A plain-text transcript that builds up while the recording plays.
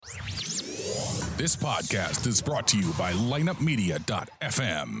This podcast is brought to you by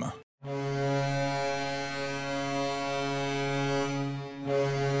lineupmedia.fm.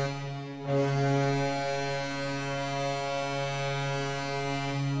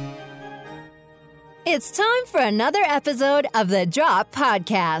 It's time for another episode of The Drop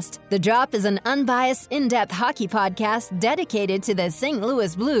Podcast. The Drop is an unbiased, in-depth hockey podcast dedicated to the St.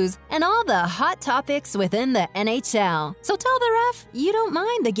 Louis Blues and all the hot topics within the NHL. So tell the ref you don't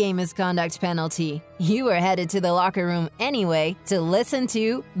mind the game misconduct penalty. You were headed to the locker room anyway to listen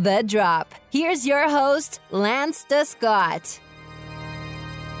to The Drop. Here's your host, Lance DeScott.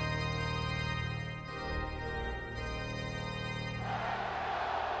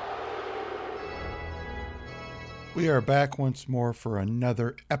 We are back once more for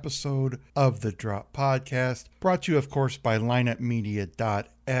another episode of the Drop Podcast, brought to you, of course, by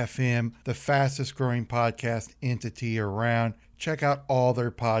lineupmedia.fm, the fastest growing podcast entity around. Check out all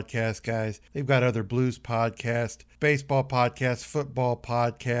their podcasts, guys. They've got other blues podcasts, baseball podcasts, football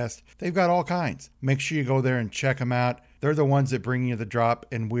podcasts. They've got all kinds. Make sure you go there and check them out. They're the ones that bring you the Drop,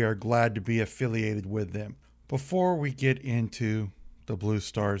 and we are glad to be affiliated with them. Before we get into the Blue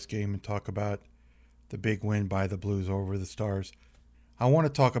Stars game and talk about the big win by the Blues over the Stars, I want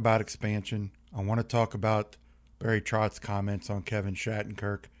to talk about expansion. I want to talk about Barry Trotz's comments on Kevin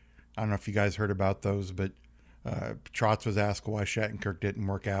Shattenkirk. I don't know if you guys heard about those, but Trotz was asked why Shattenkirk didn't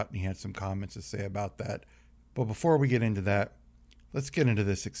work out, and he had some comments to say about that. But before we get into that, let's get into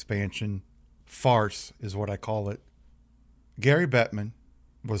this expansion farce, is what I call it. Gary Bettman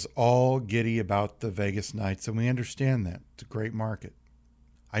was all giddy about the Vegas Knights, and we understand that. It's a great market.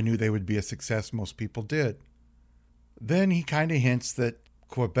 I knew they would be a success. Most people did. Then he kind of hints that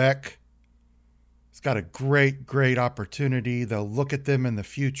Quebec has got a great opportunity. They'll look at them in the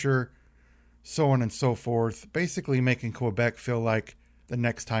future, so on and so forth, basically making Quebec feel like the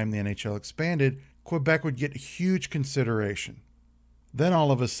next time the NHL expanded, Quebec would get huge consideration. Then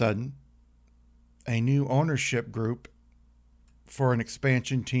all of a sudden, a new ownership group for an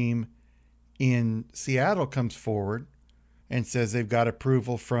expansion team in Seattle comes forward and says they've got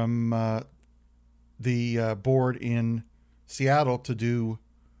approval from the board in Seattle to do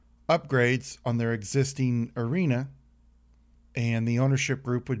upgrades on their existing arena. And the ownership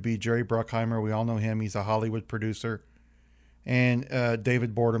group would be Jerry Bruckheimer. We all know him. He's a Hollywood producer. And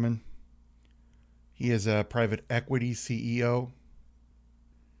David Bordeman. He is a private equity CEO.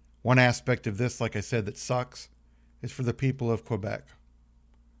 One aspect of this, like I said, that sucks is for the people of Quebec.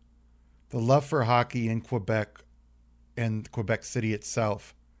 The love for hockey in Quebec and Quebec City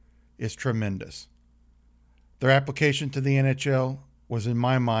itself is tremendous. Their application to the NHL was, in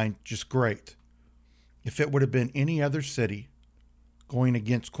my mind, just great. If it would have been any other city going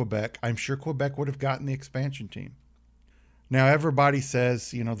against Quebec, I'm sure Quebec would have gotten the expansion team. Now, everybody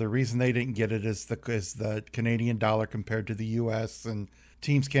says, the reason they didn't get it is the Canadian dollar compared to the U.S., and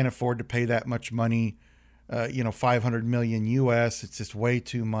teams can't afford to pay that much money, $500 million U.S. It's just way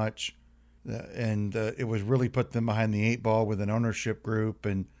too much. And it was really put them behind the eight ball with an ownership group.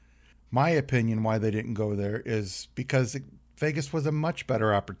 And my opinion why they didn't go there is because Vegas was a much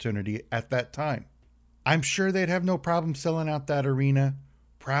better opportunity at that time. I'm sure they'd have no problem selling out that arena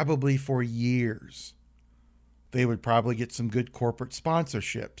probably for years. They would probably get some good corporate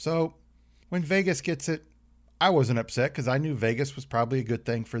sponsorship. So when Vegas gets it, I wasn't upset because I knew Vegas was probably a good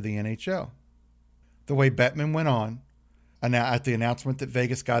thing for the NHL. The way Bettman went on, and at the announcement that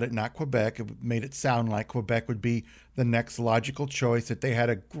Vegas got it, not Quebec, it made it sound like Quebec would be the next logical choice, that they had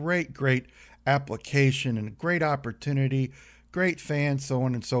a great application and a great opportunity, great fans, so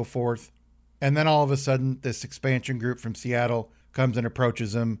on and so forth. And then all of a sudden, this expansion group from Seattle comes and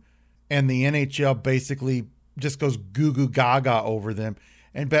approaches them, and the NHL basically just goes goo gaga over them.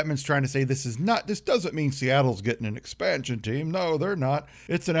 And Bettman's trying to say this doesn't mean Seattle's getting an expansion team. No, they're not.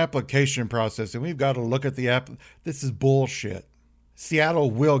 It's an application process, and we've got to look at the app. This is bullshit.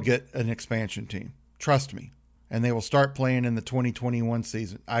 Seattle will get an expansion team. Trust me. And they will start playing in the 2021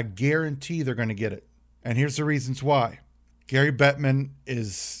 season. I guarantee they're going to get it. And here's the reasons why. Gary Bettman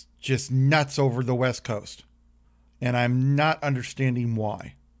is just nuts over the West Coast. And I'm not understanding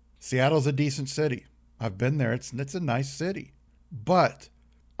why. Seattle's a decent city. I've been there. It's a nice city. But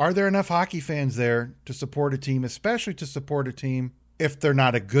are there enough hockey fans there to support a team, especially to support a team if they're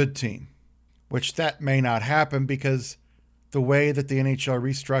not a good team? Which that may not happen because the way that the NHL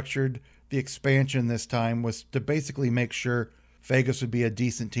restructured the expansion this time was to basically make sure Vegas would be a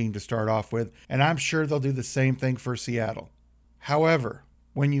decent team to start off with. And I'm sure they'll do the same thing for Seattle. However,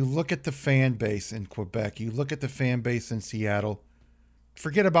 when you look at the fan base in Quebec, you look at the fan base in Seattle,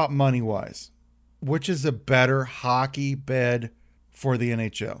 forget about money-wise. Which is a better hockey bed for the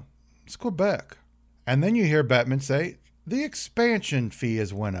NHL? It's Quebec. And then you hear Bettman say, the expansion fee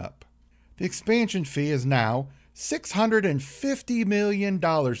has went up. The expansion fee is now $650 million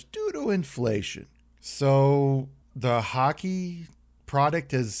due to inflation. So the hockey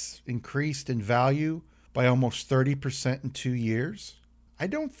product has increased in value by almost 30% in 2 years? I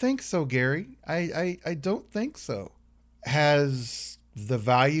don't think so, Gary. I don't think so. Has the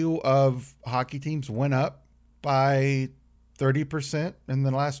value of hockey teams went up by 30% in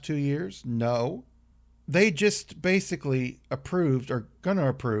the last 2 years? No. They just basically approved, or going to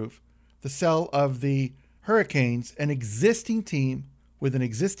approve, the sale of the Hurricanes, an existing team with an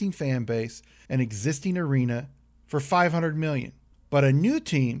existing fan base, an existing arena, for $500 million. But a new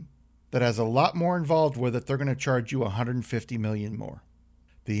team that has a lot more involved with it, they're going to charge you $150 million more.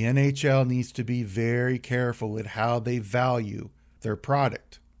 The NHL needs to be very careful at how they value their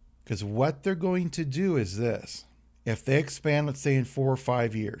product, because what they're going to do is this. If they expand, let's say in 4 or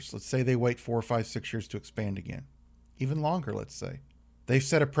 5 years, let's say they wait 4 or 5, 6 years to expand again, even longer, let's say, they've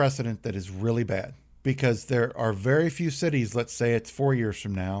set a precedent that is really bad, because there are very few cities, let's say it's 4 years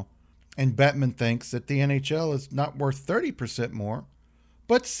from now, and Bettman thinks that the NHL is not worth 30% more,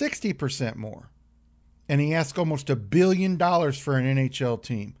 but 60% more. And he asked almost $1 billion for an NHL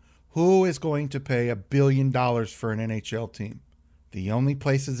team. Who is going to pay $1 billion for an NHL team? The only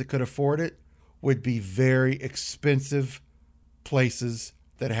places that could afford it would be very expensive places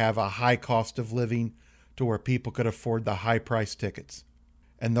that have a high cost of living to where people could afford the high price tickets.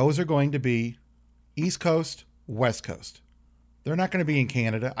 And those are going to be East Coast, West Coast. They're not going to be in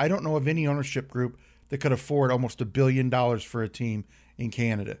Canada. I don't know of any ownership group that could afford almost $1 billion for a team in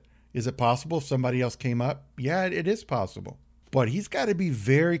Canada. Is it possible if somebody else came up? Yeah, it is possible. But he's got to be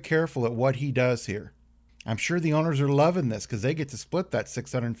very careful at what he does here. I'm sure the owners are loving this because they get to split that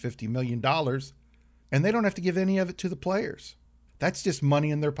 $650 million and they don't have to give any of it to the players. That's just money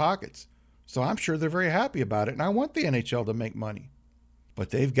in their pockets. So I'm sure they're very happy about it, and I want the NHL to make money.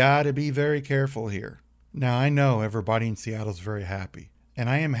 But they've got to be very careful here. Now, I know everybody in Seattle is very happy, and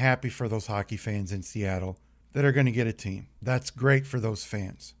I am happy for those hockey fans in Seattle that are going to get a team. That's great for those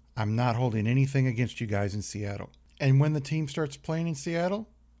fans. I'm not holding anything against you guys in Seattle. And when the team starts playing in Seattle,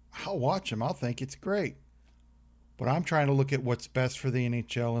 I'll watch them. I'll think it's great. But I'm trying to look at what's best for the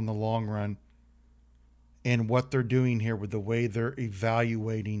NHL in the long run and what they're doing here with the way they're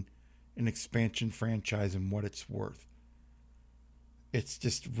evaluating an expansion franchise and what it's worth. It's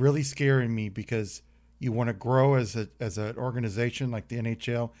just really scaring me because you want to grow as an organization like the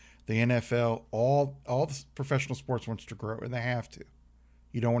NHL, the NFL, all the professional sports wants to grow, and they have to.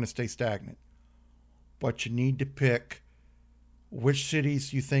 You don't want to stay stagnant. But you need to pick which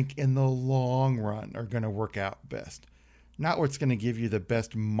cities you think in the long run are going to work out best. Not what's going to give you the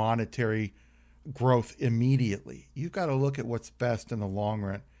best monetary growth immediately. You've got to look at what's best in the long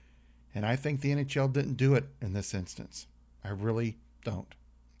run. And I think the NHL didn't do it in this instance. I really don't.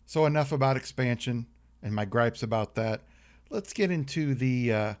 So enough about expansion and my gripes about that. Let's get into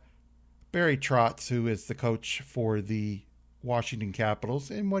the Barry Trotz, who is the coach for the Washington Capitals,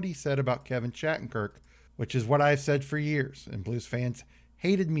 and what he said about Kevin Shattenkirk, which is what I've said for years, and Blues fans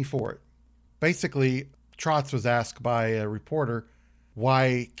hated me for it. Basically, Trotz was asked by a reporter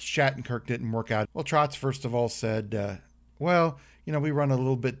why Shattenkirk didn't work out. Well, Trotz, first of all, said, we run a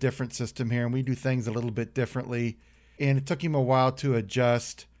little bit different system here, and we do things a little bit differently, and it took him a while to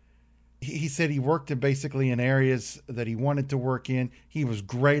adjust. He said he worked basically in areas that he wanted to work in. He was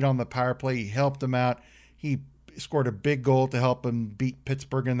great on the power play. He helped him out. He scored a big goal to help him beat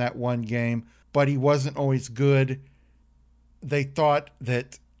Pittsburgh in that one game, but he wasn't always good. They thought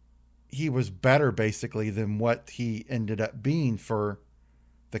that he was better basically than what he ended up being for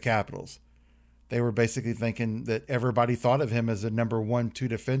the Capitals. They were basically thinking that everybody thought of him as a number 1-2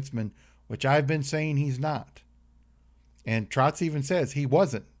 defenseman, which I've been saying he's not. And Trotz even says he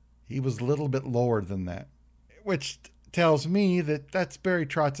wasn't. He was a little bit lower than that, which tells me that that's Barry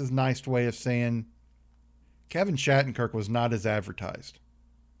Trotz's nice way of saying Kevin Shattenkirk was not as advertised.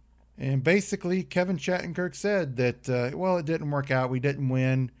 And basically, Kevin Shattenkirk said that, it didn't work out. We didn't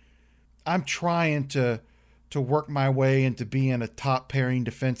win. I'm trying to work my way into being a top pairing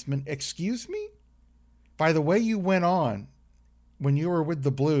defenseman. Excuse me? By the way you went on when you were with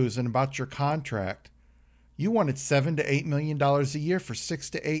the Blues and about your contract, you wanted $7 to $8 million a year for 6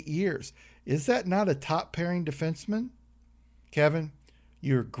 to 8 years. Is that not a top pairing defenseman? Kevin,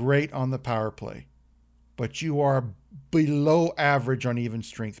 you're great on the power play, but you are below average on even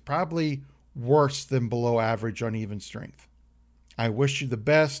strength, probably worse than below average on even strength. I wish you the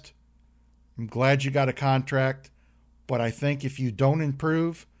best. I'm glad you got a contract, but I think if you don't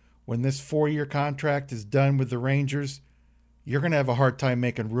improve when this 4-year contract is done with the Rangers, you're going to have a hard time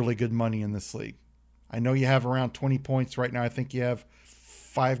making really good money in this league. I know you have around 20 points right now. I think you have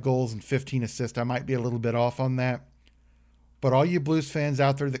 5 goals and 15 assists. I might be a little bit off on that. But all you Blues fans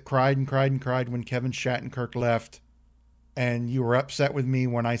out there that cried and cried and cried when Kevin Shattenkirk left, and you were upset with me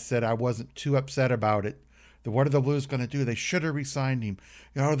when I said I wasn't too upset about it, then what are the Blues going to do? They should have re-signed him.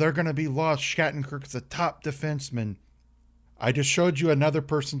 They're going to be lost. Shattenkirk's a top defenseman. I just showed you another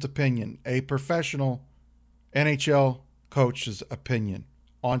person's opinion, a professional NHL coach's opinion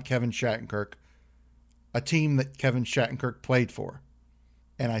on Kevin Shattenkirk, a team that Kevin Shattenkirk played for.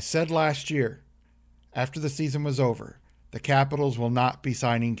 And I said last year, after the season was over, the Capitals will not be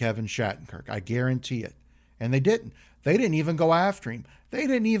signing Kevin Shattenkirk. I guarantee it. And they didn't. They didn't even go after him. They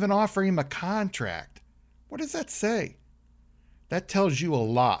didn't even offer him a contract. What does that say? That tells you a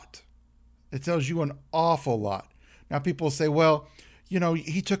lot. It tells you an awful lot. Now people say, well,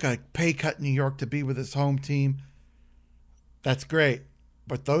 he took a pay cut in New York to be with his home team. That's great.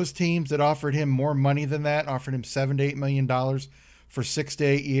 But those teams that offered him more money than that, offered him $7 to $8 million for 6 to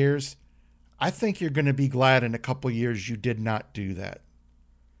 8 years, I think you're going to be glad in a couple years you did not do that.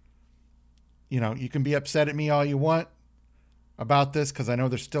 You can be upset at me all you want about this, because I know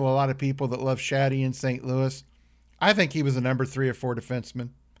there's still a lot of people that love Shaddy in St. Louis. I think he was a number 3 or 4 defenseman.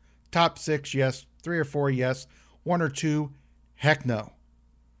 Top 6, yes. 3 or 4, yes. 1 or 2, heck no.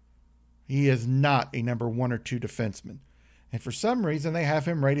 He is not a number 1 or 2 defenseman. And for some reason, they have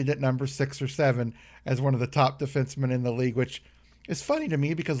him rated at number 6 or 7 as one of the top defensemen in the league, which is funny to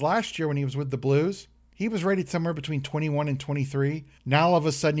me because last year when he was with the Blues, he was rated somewhere between 21 and 23. Now all of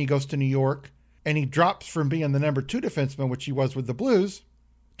a sudden he goes to New York and he drops from being the number 2 defenseman, which he was with the Blues,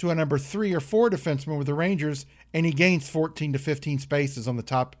 to a number 3 or 4 defenseman with the Rangers, and he gains 14 to 15 spaces on the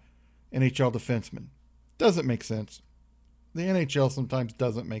top NHL defenseman. Doesn't make sense. The NHL sometimes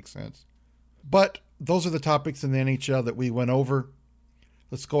doesn't make sense. But those are the topics in the NHL that we went over.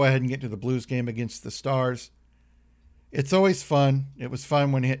 Let's go ahead and get to the Blues game against the Stars. It's always fun. It was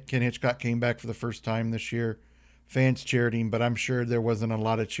fun when Ken Hitchcock came back for the first time this year. Fans cheered him, but I'm sure there wasn't a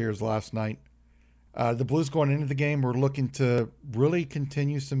lot of cheers last night. The Blues going into the game were looking to really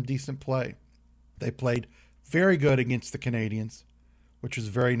continue some decent play. They played very good against the Canadiens, which was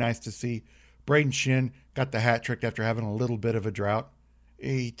very nice to see. Braden Shen got the hat trick after having a little bit of a drought.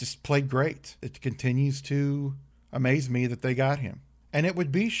 He just played great. It continues to amaze me that they got him. And it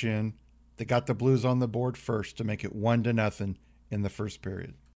would be Shen that got the Blues on the board first to make it 1-0 in the first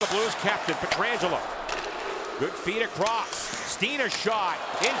period. The Blues captain, Pietrangelo. Good feet across. Steen a shot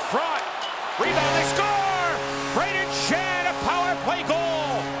in front. Rebound, they score! Braden Shen, a power play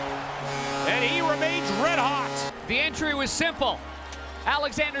goal! And he remains red hot. The entry was simple.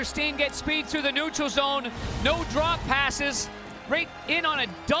 Alexander Steen gets speed through the neutral zone. No drop passes. Right in on a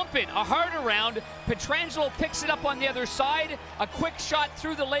dump in, a hard around. Pietrangelo picks it up on the other side. A quick shot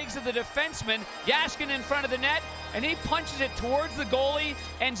through the legs of the defenseman. Yashkin in front of the net, and he punches it towards the goalie.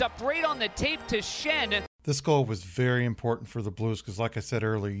 Ends up right on the tape to Shen. This goal was very important for the Blues because, like I said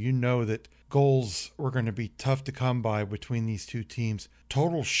earlier, you know that goals were going to be tough to come by between these two teams.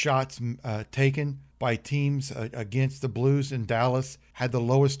 Total shots taken by teams against the Blues in Dallas had the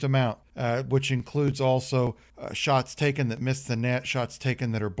lowest amount, which includes also shots taken that missed the net, shots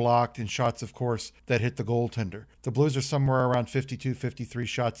taken that are blocked, and shots, of course, that hit the goaltender. The Blues are somewhere around 52, 53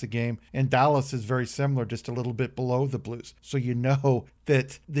 shots a game, and Dallas is very similar, just a little bit below the Blues. So you know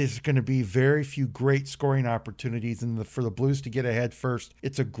that there's going to be very few great scoring opportunities, and for the Blues to get ahead first,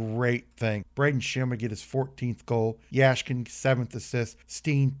 it's a great thing. Braden Shen would get his 14th goal, Yashkin 7th assist,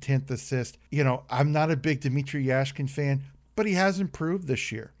 Steen 10th assist. I'm not a big Dmitry Yashkin fan, but he has improved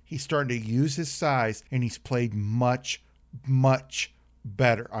this year. He's starting to use his size, and he's played much, much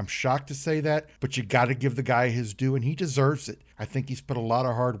better. I'm shocked to say that, but you got to give the guy his due, and he deserves it. I think he's put a lot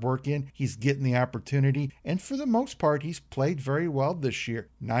of hard work in. He's getting the opportunity, and for the most part, he's played very well this year.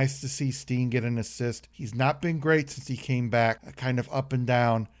 Nice to see Steen get an assist. He's not been great since he came back, kind of up and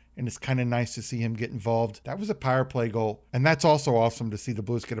down, and it's kind of nice to see him get involved. That was a power play goal, and that's also awesome to see the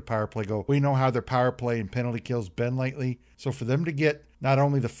Blues get a power play goal. We know how their power play and penalty kills been lately, so for them to get not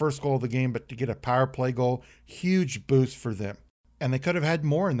only the first goal of the game, but to get a power play goal, huge boost for them. And they could have had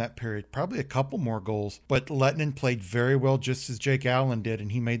more in that period, probably a couple more goals. But Lettinen played very well, just as Jake Allen did,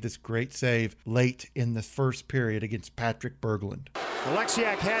 and he made this great save late in the first period against Patrick Berglund.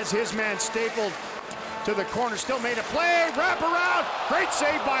 Alexiak has his man stapled to the corner, still made a play, wrap around, great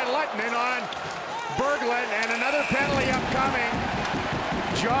save by Lettinen on Berglund, and another penalty upcoming.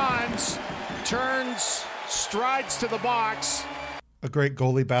 Johns turns, strides to the box. A great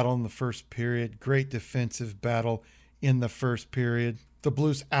goalie battle in the first period, great defensive battle in the first period. The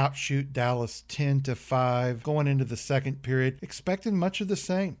Blues outshoot Dallas 10-5 going into the second period, expecting much of the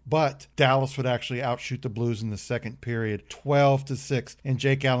same. But Dallas would actually outshoot the Blues in the second period 12-6, and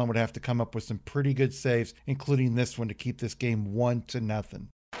Jake Allen would have to come up with some pretty good saves, including this one to keep this game 1-0.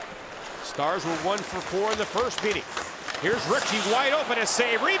 Stars were 1 for 4 in the first meeting. Here's Ritchie wide open, a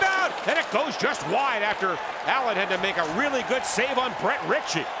save, rebound, and it goes just wide after Allen had to make a really good save on Brett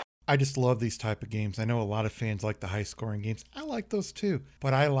Ritchie. I just love these type of games. I know a lot of fans like the high-scoring games. I like those too.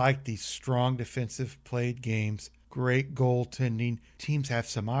 But I like these strong defensive played games. Great goaltending. Teams have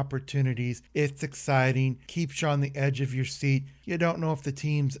some opportunities. It's exciting. Keeps you on the edge of your seat. You don't know if the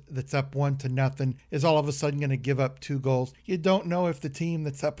team that's up 1-0 is all of a sudden going to give up 2 goals. You don't know if the team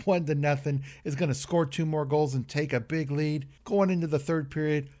that's up 1-0 is going to score 2 more goals and take a big lead. Going into the third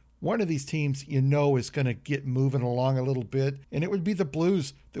period, one of these teams you know is going to get moving along a little bit, and it would be the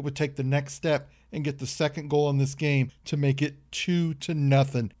Blues that would take the next step and get the second goal in this game to make it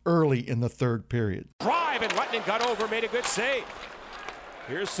 2-0 early in the third period. Drive, and Lettinen got over, made a good save.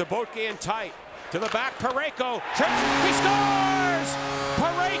 Here's Sobotka in tight. To the back, Parayko. Trips, he scores!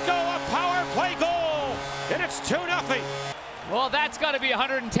 Parayko, a power play goal, and it's 2-0. Well, that's got to be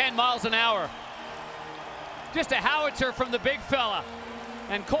 110 miles an hour. Just a howitzer from the big fella.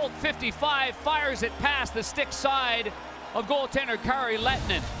 And Colt 55 fires it past the stick side of goaltender Kari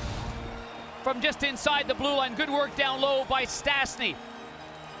Lettinen. From just inside the blue line, good work down low by Stastny.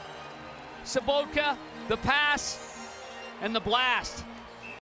 Sobotka, the pass, and the blast.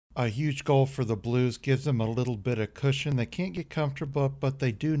 A huge goal for the Blues gives them a little bit of cushion. They can't get comfortable, but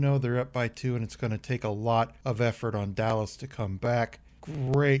they do know they're up by 2, and it's going to take a lot of effort on Dallas to come back.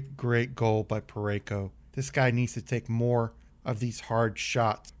 Great goal by Parayko. This guy needs to take more of these hard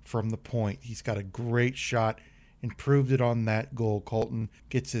shots from the point. He's got a great shot, improved it on that goal. Colton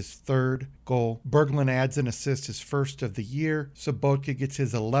gets his 3rd goal. Berglund adds an assist, his 1st of the year. Sobotka gets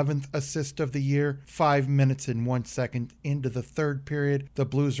his 11th assist of the year. 5 minutes and 1 second into the third period. The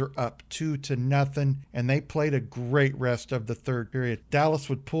Blues are up 2-0, and they played a great rest of the third period. Dallas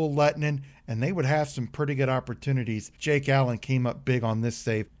would pull Lettinen, and they would have some pretty good opportunities. Jake Allen came up big on this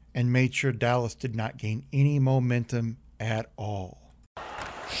save and made sure Dallas did not gain any momentum at all.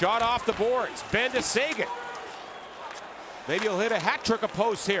 Shot off the boards. Ben to Sagan. Maybe he'll hit a hat trick of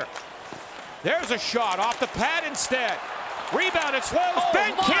posts here. There's a shot off the pad instead. Rebound, it slows.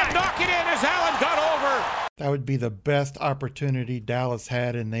 Ben can't knock it in as Allen got over. That would be the best opportunity Dallas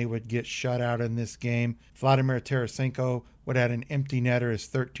had, and they would get shut out in this game. Vladimir Tarasenko would add an empty netter, his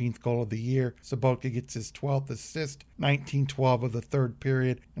 13th goal of the year. Sobotka gets his 12th assist, 19-12 of the third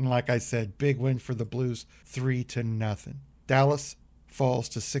period. And like I said, big win for the Blues, 3-0. Dallas falls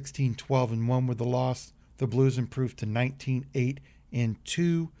to 16-12-1 with the loss. The Blues improved to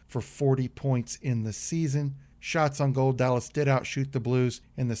 19-8-2 for 40 points in the season. Shots on goal, Dallas did outshoot the Blues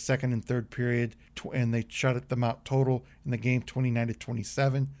in the second and third period, and they shut them out total in the game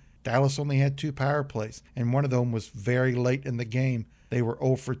 29-27. Dallas only had 2 power plays, and one of them was very late in the game. They were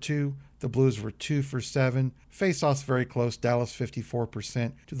 0 for 2. The Blues were 2 for 7. Face-offs very close. Dallas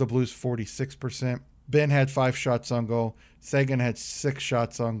 54% to the Blues 46%. Ben had 5 shots on goal. Sagan had 6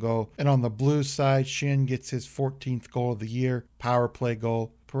 shots on goal. And on the Blues side, Schenn gets his 14th goal of the year, power play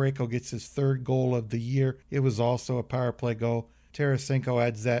goal. Parayko gets his 3rd goal of the year. It was also a power play goal. Tarasenko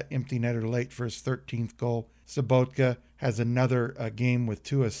adds that empty netter late for his 13th goal. Sobotka has another game with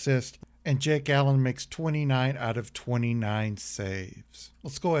 2 assists. And Jake Allen makes 29 out of 29 saves.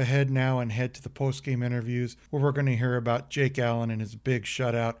 Let's go ahead now and head to the post-game interviews where we're going to hear about Jake Allen and his big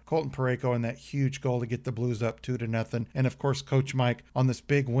shutout, Colton Parayko and that huge goal to get the Blues up 2-0, and of course Coach Mike on this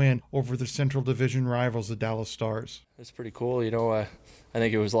big win over the Central Division rivals, the Dallas Stars. It's pretty cool. I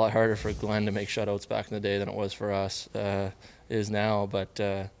think it was a lot harder for Glenn to make shutouts back in the day than it was for us, is now, but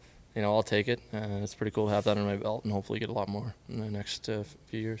I'll take it. It's pretty cool to have that on my belt and hopefully get a lot more in the next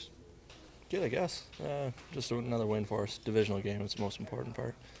few years. Good, I guess. Just another win for us. Divisional game is the most important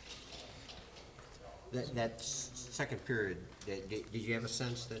part. That second period, did you have a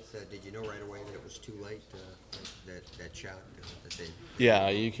sense that, did you know right away that it was too late, that shot? That they... Yeah,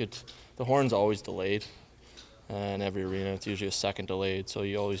 you could. The horn's always delayed. In every arena, it's usually a second delayed, so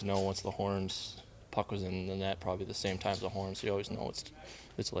you always know once the horn's puck was in the net, probably the same time as the horn, so you always know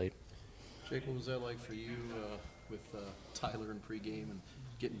it's late. Jake, what was that like for you with Tyler in pregame and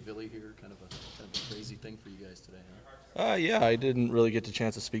getting Billy here? Kind of a crazy thing for you guys today, huh? Yeah, I didn't really get the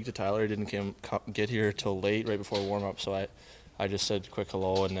chance to speak to Tyler. He didn't get here till late, right before warm-up, so I just said quick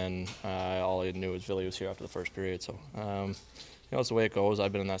hello, and then all I knew was Billy was here after the first period. So, it's the way it goes.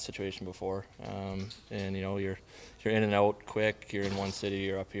 I've been in that situation before, and you're in and out quick. You're in one city,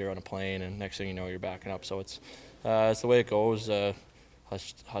 you're up here on a plane, and next thing you know, you're backing up. So it's the way it goes.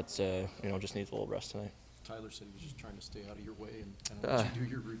 Hutz just needs a little rest tonight. Tyler said he was just trying to stay out of your way and kind of let you do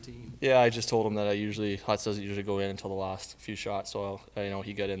your routine. Yeah, I just told him that Hutz doesn't usually go in until the last few shots, so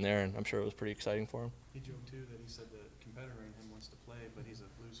he got in there, and I'm sure it was pretty exciting for him. He joked too that he said the competitor in him wants to play, but he's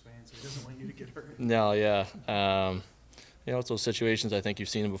a Blues fan, so he doesn't want you to get hurt. No, yeah. It's those situations, I think you've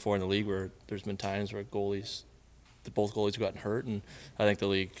seen them before in the league, where there's been times where both goalies have gotten hurt, and I think the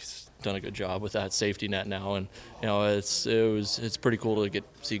league's done a good job with that safety net now, and it's pretty cool to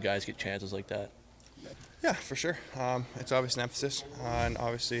see guys get chances like that. Yeah, for sure. It's obviously an emphasis, and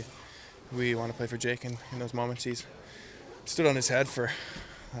obviously we want to play for Jake in those moments. He's stood on his head for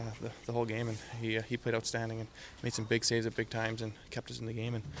the whole game, and he played outstanding and made some big saves at big times and kept us in the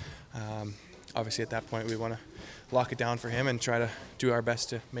game. And obviously at that point we want to lock it down for him and try to do our best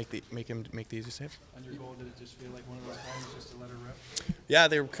to make him make the easy saves. On your goal, did it just feel like one of those times just to let her rip? Yeah,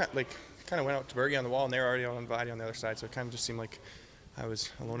 they were kind of went out to Bergie on the wall, and they were already on Vadi on the other side, so it kind of just seemed like I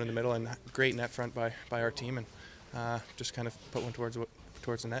was alone in the middle, and great net front by our team, and just kind of put one towards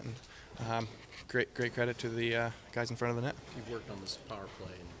the net, and great credit to the guys in front of the net. You've worked on this power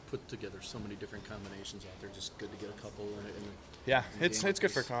play and put together so many different combinations out there. Just good to get a couple Yeah, it's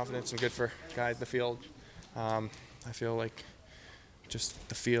good for confidence and good for guys in the field. I feel like just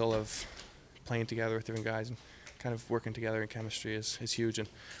the feel of playing together with different guys and kind of working together in chemistry is huge, and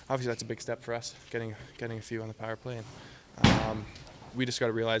obviously that's a big step for us, getting a few on the power play. And we just got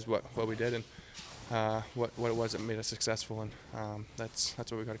to realize what we did and what it was that made us successful, and that's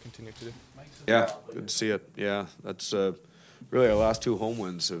what we got to continue to do. Yeah, good to see it. Yeah, that's really our last two home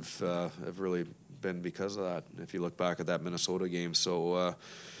wins have really been because of that. If you look back at that Minnesota game, so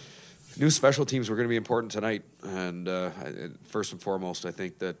new special teams were going to be important tonight, and first and foremost, I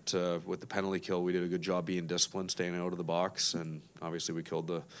think that with the penalty kill, we did a good job being disciplined, staying out of the box, and obviously we killed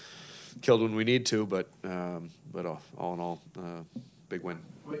when we need to, but all in all, big win.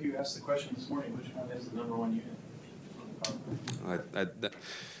 Well, you asked the question this morning, which one is the number one unit?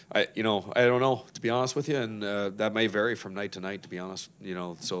 I don't know, to be honest with you, and that may vary from night to night, to be honest.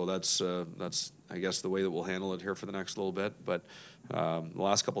 So that's I guess the way that we'll handle it here for the next little bit. But the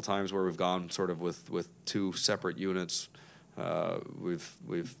last couple times where we've gone sort of with two separate units, we've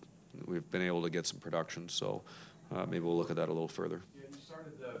been able to get some production. So maybe we'll look at that a little further.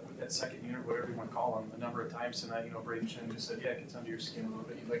 With that second unit, whatever you want to call them, a number of times tonight, Braden Shen just said, yeah, it gets under your skin a little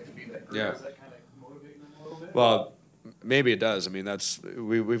bit. You'd like to be that group. Yeah. Does that kind of motivate them a little bit? Well, maybe it does. I mean,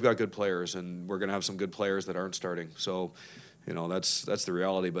 we've got good players, and we're going to have some good players that aren't starting. So, that's the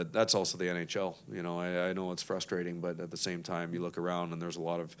reality, but that's also the NHL. I know it's frustrating, but at the same time, you look around and there's a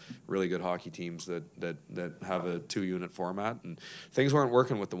lot of really good hockey teams that have a 2-unit format, and things weren't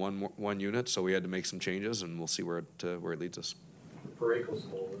working with the one unit, so we had to make some changes, and we'll see where it leads us. Parayko's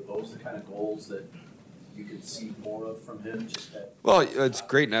goal, are those the kind of goals that you could see more of from him? Well, it's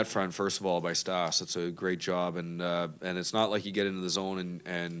great net front, first of all, by Stas. It's a great job, and it's not like you get into the zone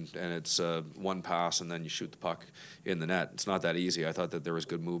and it's one pass and then you shoot the puck in the net. It's not that easy. I thought that there was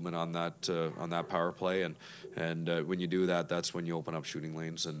good movement on that power play, and when you do that, that's when you open up shooting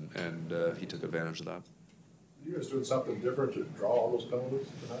lanes, and he took advantage of that. You guys doing something different to draw all those penalties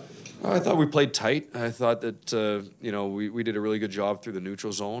tonight? I thought we played tight. I thought that we did a really good job through the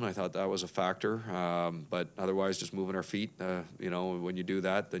neutral zone. I thought that was a factor. But otherwise, just moving our feet. When you do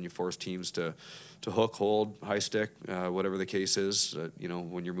that, then you force teams to hook, hold, high stick, whatever the case is.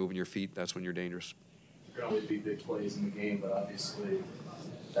 When you're moving your feet, that's when you're dangerous. There could always be big plays in the game, but obviously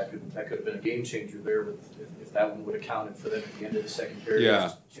that could have been a game changer there. If that one would have counted for them at the end of the second period.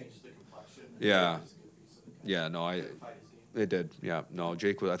 Yeah. Changes the complexion. Yeah. Yeah, no, it did. Yeah, no,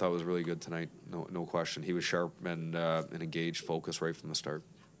 Jake I thought was really good tonight. No question. He was sharp and engaged, focused right from the start.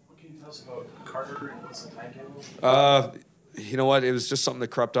 What can you tell us about Carter and what's the timetable? You know what? It was just something that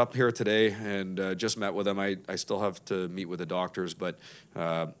crept up here today, and just met with him. I still have to meet with the doctors, but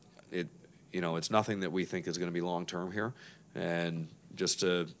it's nothing that we think is going to be long term here, and just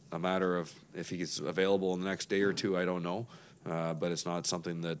a matter of if he's available in the next day or two. I don't know. But it's not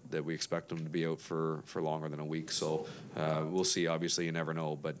something that we expect him to be out for longer than a week. So we'll see. Obviously, you never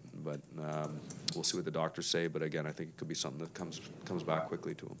know, but we'll see what the doctors say. But again, I think it could be something that comes back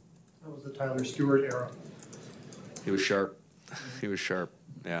quickly to him. That was the Tyler Stewart era. He was sharp. He was sharp.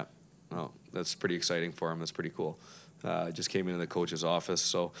 Yeah. Oh, that's pretty exciting for him. That's pretty cool. Just came into the coach's office,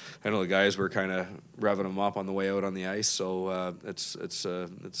 so I know the guys were kind of revving him up on the way out on the ice. So it's a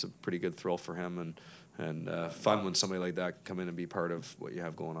pretty good thrill for him, and fun when somebody like that can come in and be part of what you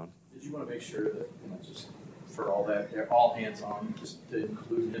have going on. Did you want to make sure that just for all that, they're all hands on, just to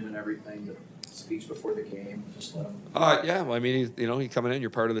include him in everything, the speech before the game, just let him? Yeah, well, I mean, he coming in, you're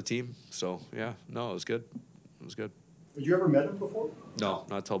part of the team, so yeah, no, it was good. It was good. Had you ever met him before? No,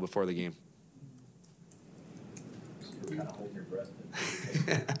 not till before the game. So you were kind of holding your breath.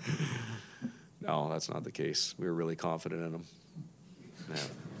 No, that's not the case. We were really confident in him. Yeah.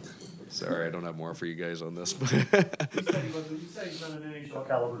 Sorry, I don't have more for you guys on this. You said he's not an NHL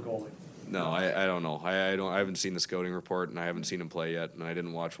caliber goalie. No, I don't know. I haven't seen the scouting report, and I haven't seen him play yet, and I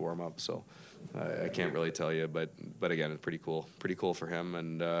didn't watch warm up, so I can't really tell you. But again, it's pretty cool for him,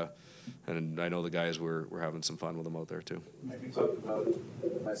 and I know the guys were having some fun with him out there too. Maybe talk about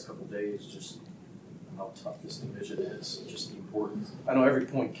the last couple of days, just how tough this division is, just the importance. I know every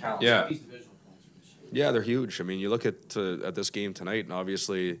point counts. Yeah. These divisional points are just huge. Yeah, they're huge. I mean, you look at this game tonight, and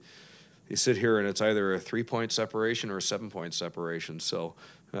obviously you sit here and it's either a 3-point separation or a 7-point separation. So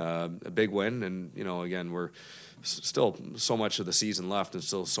a big win, and again, we're still so much of the season left, and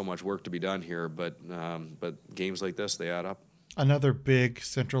still so much work to be done here. But games like this, they add up. Another big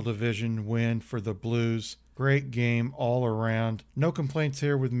Central Division win for the Blues. Great game all around. No complaints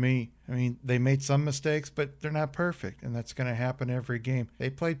here with me. I mean, they made some mistakes, but they're not perfect, and that's going to happen every game. They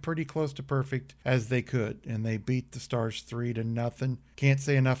played pretty close to perfect as they could, and they beat the Stars 3-0. Can't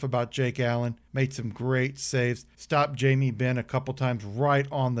say enough about Jake Allen. Made some great saves. Stopped Jamie Benn a couple times right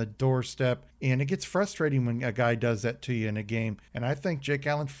on the doorstep, and it gets frustrating when a guy does that to you in a game, and I think Jake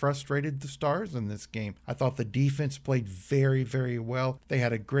Allen frustrated the Stars in this game. I thought the defense played very, very well. They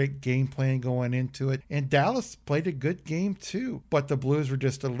had a great game plan going into it, and Dallas played a good game too, but the Blues were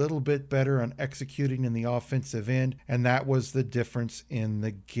just a little bit better on executing in the offensive end, and that was the difference in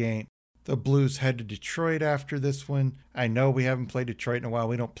the game. The Blues head to Detroit after this one. I know we haven't played Detroit in a while.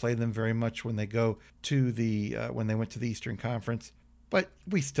 We don't play them very much when they go to when they went to the Eastern Conference, but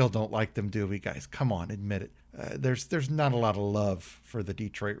we still don't like them, do we, guys? Come on, admit it. There's not a lot of love for the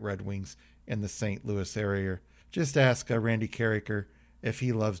Detroit Red Wings in the St. Louis area. Just ask Randy Carricker if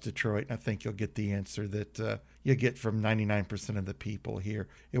he loves Detroit, and I think you'll get the answer that you get from 99% of the people here.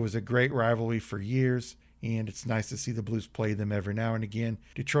 It was a great rivalry for years, and it's nice to see the Blues play them every now and again.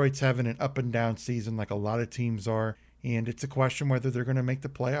 Detroit's having an up and down season like a lot of teams are, and it's a question whether they're going to make the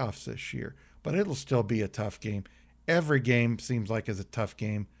playoffs this year. But it'll still be a tough game. Every game seems like is a tough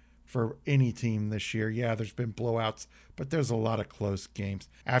game for any team this year. Yeah, there's been blowouts, but there's a lot of close games.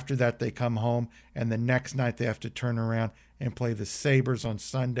 After that, they come home, and the next night they have to turn around and play the Sabres on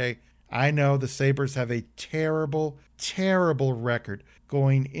Sunday. I know the Sabres have a terrible, terrible record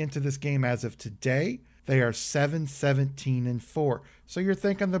going into this game as of today. They are 7-17-4. So you're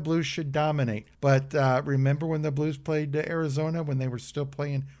thinking the Blues should dominate. But remember when the Blues played Arizona when they were still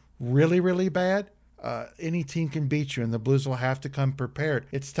playing really, really bad? Any team can beat you, and the Blues will have to come prepared.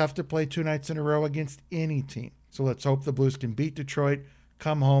 It's tough to play 2 nights in a row against any team. So let's hope the Blues can beat Detroit,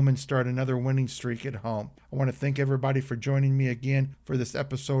 come home, and start another winning streak at home. I want to thank everybody for joining me again for this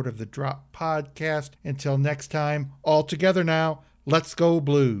episode of the Drop Podcast. Until next time, all together now, let's go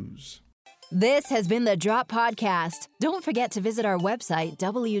Blues. This has been the Drop Podcast. Don't forget to visit our website,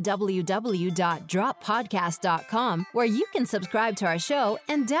 www.droppodcast.com, where you can subscribe to our show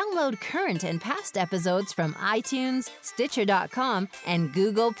and download current and past episodes from iTunes, Stitcher.com, and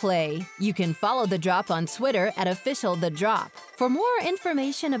Google Play. You can follow The Drop on Twitter at @OfficialTheDrop. For more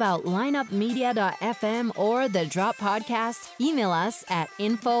information about lineupmedia.fm or The Drop Podcast, email us at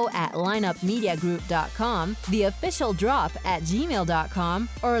info@lineupmediagroup.com, the official drop @gmail.com,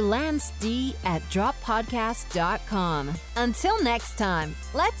 or Lance D at droppodcast.com. Until next time,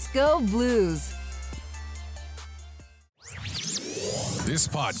 let's go Blues. This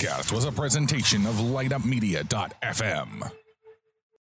podcast was a presentation of lineupmedia.fm.